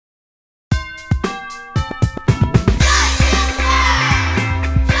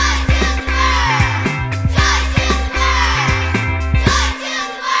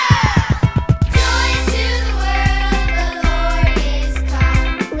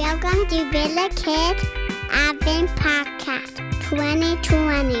to Villa Kids Advent Podcast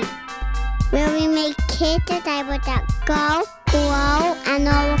 2020, where we make kids disciples that go, grow, and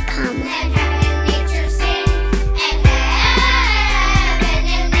overcome. And heaven and nature sing. And heaven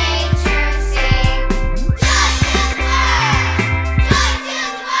and nature sing. Joy to the world! Joy to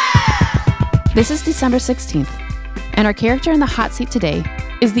the world! This is December 16th, and our character in the hot seat today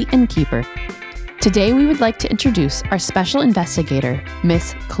is the Innkeeper. Today, we would like to introduce our special investigator,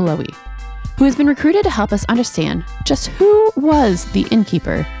 Miss Khloe, who has been recruited to help us understand just who was the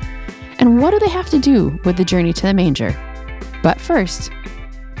Innkeeper and what do they have to do with the journey to the manger. But first,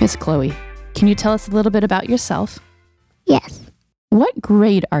 Miss Khloe, can you tell us a little bit about yourself? Yes, What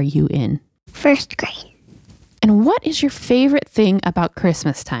grade are you in? first grade. And what is your favorite thing about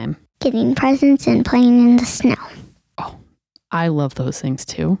Christmas time? Getting presents and playing in the snow. Oh, I love those things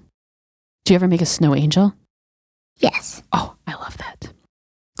too. Do you ever make a snow angel? Yes, Oh, I love that.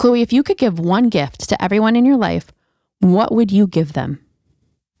 Khloe, if you could give one gift to everyone in your life, what would you give them?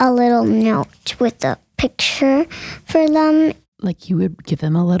 a little note with a picture for them. Like you would give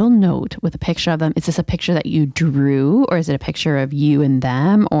them a little note with a picture of them. Is this a picture that you drew, or is it a picture of you and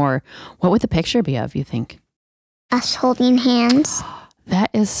them? Or what would the picture be of, you think? Us holding hands.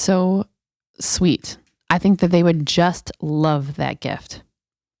 That is so sweet. I think that they would just love that gift.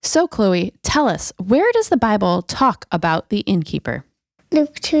 So, Khloe, tell us, where does the Bible talk about the innkeeper?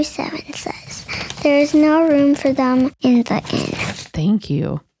 Luke 2:7 says, there is no room for them in the inn. Thank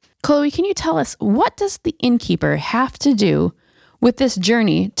you. Khloe, can you tell us, what does the innkeeper have to do with this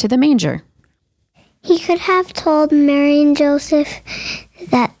journey to the manger? He could have told Mary and Joseph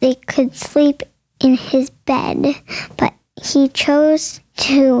that they could sleep in his bed, but he chose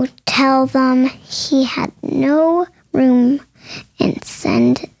to tell them he had no room and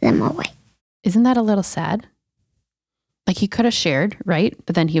send them away. Isn't that a little sad? Like he could have shared, right?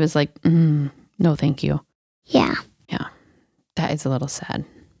 But then he was like, no, thank you. Yeah, That is a little sad.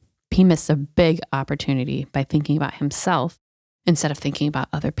 He missed a big opportunity by thinking about himself instead of thinking about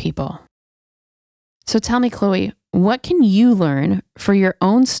other people. So tell me, Khloe, what can you learn for your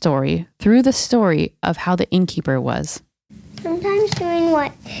own story through the story of how the innkeeper was? sometimes doing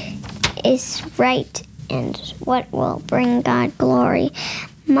what is right and what will bring God glory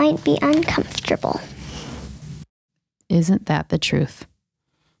might be uncomfortable. Isn't that the truth?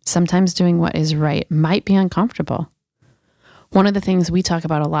 Sometimes doing what is right might be uncomfortable. One of the things we talk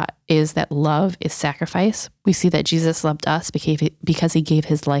about a lot is that love is sacrifice. We see that Jesus loved us because he gave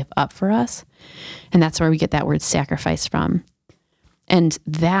his life up for us. And that's where we get that word sacrifice from. And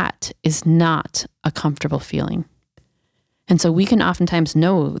that is not a comfortable feeling. And so we can oftentimes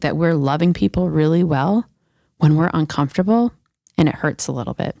know that we're loving people really well when we're uncomfortable and it hurts a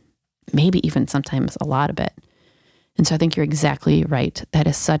little bit, maybe even sometimes a lot of it. And so I think you're exactly right. That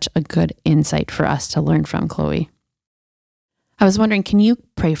is such a good insight for us to learn from, Khloe. I was wondering, can you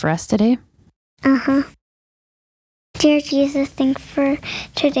pray for us today? Dear Jesus, thanks for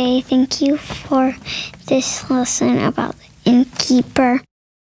today. Thank you for this lesson about the innkeeper.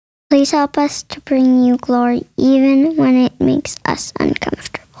 Please help us to bring you glory even when it makes us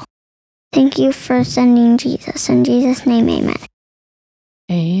uncomfortable. Thank you for sending Jesus. In Jesus' name, amen.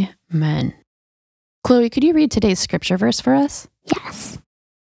 Amen. Khloe, could you read today's scripture verse for us? Yes.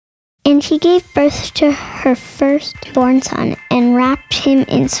 And she gave birth to her firstborn son and wrapped him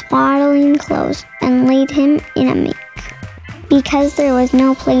in swaddling clothes and laid him in a manger, because there was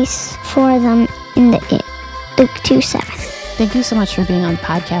no place for them in the inn. Luke 2:7. Thank you so much for being on the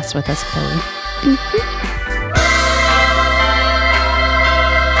podcast with us, Khloe.